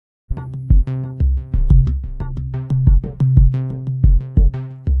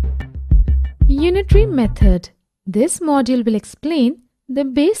Unitary method. This module will explain the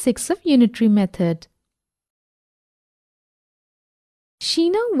basics of unitary method.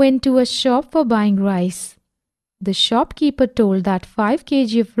 Sheena went to a shop for buying rice. The shopkeeper told that 5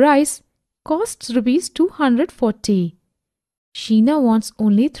 kg of rice costs Rs 240. Sheena wants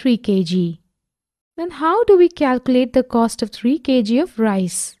only 3 kg. Then how do we calculate the cost of 3 kg of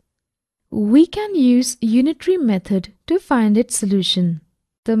rice? We can use unitary method to find its solution.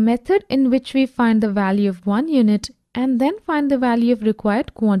 The method in which we find the value of 1 unit and then find the value of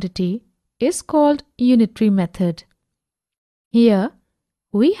required quantity is called unitary method. Here,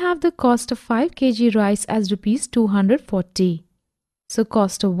 we have the cost of 5 kg rice as Rs 240. So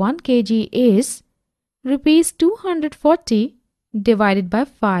cost of 1 kg is Rs 240 divided by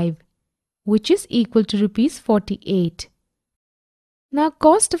 5, which is equal to Rs 48. Now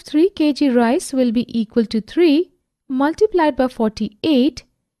cost of 3 kg rice will be equal to 3 multiplied by 48,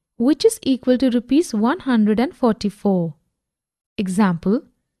 which is equal to Rs 144. Example: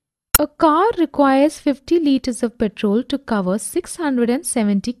 a car requires 50 liters of petrol to cover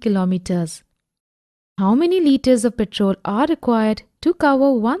 670 kilometers. How many liters of petrol are required to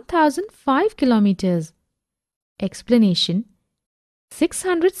cover 1005 kilometers? Explanation: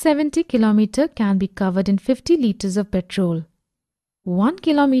 670 kilometers can be covered in 50 liters of petrol. 1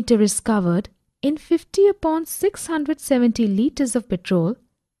 kilometer is covered in 50 upon 670 liters of petrol,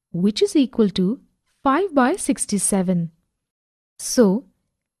 which is equal to 5 by 67. So,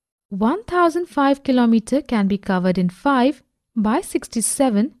 1005 kilometers can be covered in 5 by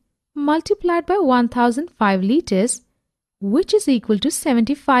 67 multiplied by 1005 liters, which is equal to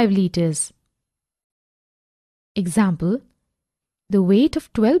 75 liters. Example: the weight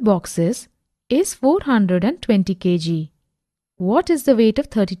of 12 boxes is 420 kg. What is the weight of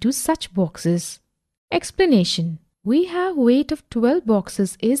 32 such boxes? Explanation: we have weight of 12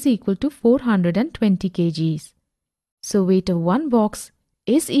 boxes is equal to 420 kgs. So weight of one box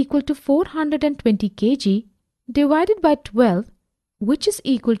is equal to 420 kg divided by 12, which is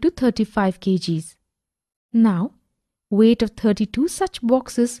equal to 35 kgs. Now, weight of 32 such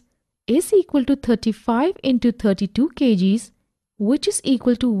boxes is equal to 35 into 32 kgs, which is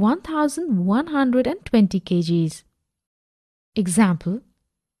equal to 1120 kgs. Example: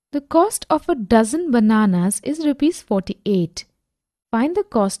 the cost of a dozen bananas is Rs 48. Find the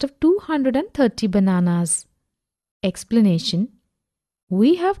cost of 230 bananas. Explanation: we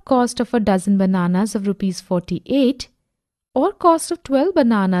have cost of a dozen bananas of Rs 48, or cost of 12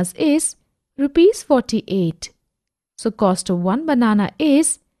 bananas is Rs 48. So cost of one banana is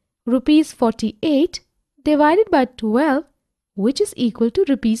Rs 48 divided by 12, which is equal to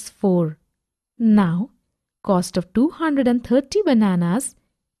Rs 4. Now, cost of 230 bananas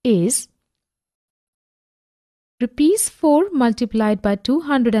is Rs 4 multiplied by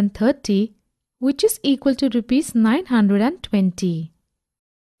 230, which is equal to Rs 920.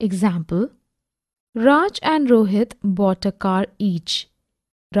 Example: Raj and Rohit bought a car each.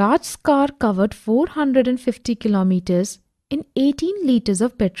 Raj's car covered 450 kilometers in 18 liters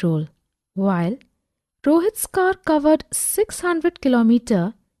of petrol, while Rohit's car covered 600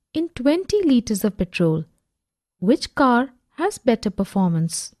 kilometers in 20 liters of petrol. Which car has better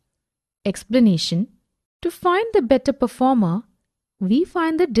performance? Explanation: to find the better performer, we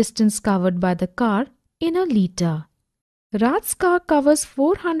find the distance covered by the car in a liter. Raj's car covers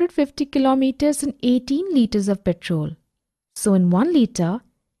 450 kilometers in 18 liters of petrol. So in 1 liter,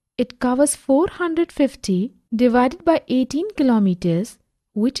 it covers 450 divided by 18 kilometers,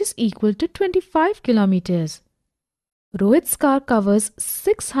 which is equal to 25 kilometers. Rohit's car covers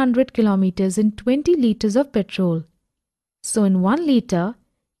 600 kilometers in 20 liters of petrol. So in 1 liter,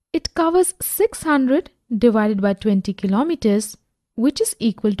 it covers 600 divided by 20 kilometers, which is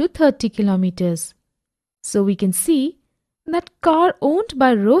equal to 30 kilometers. So we can see that car owned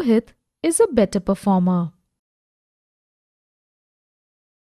by Rohit is a better performer.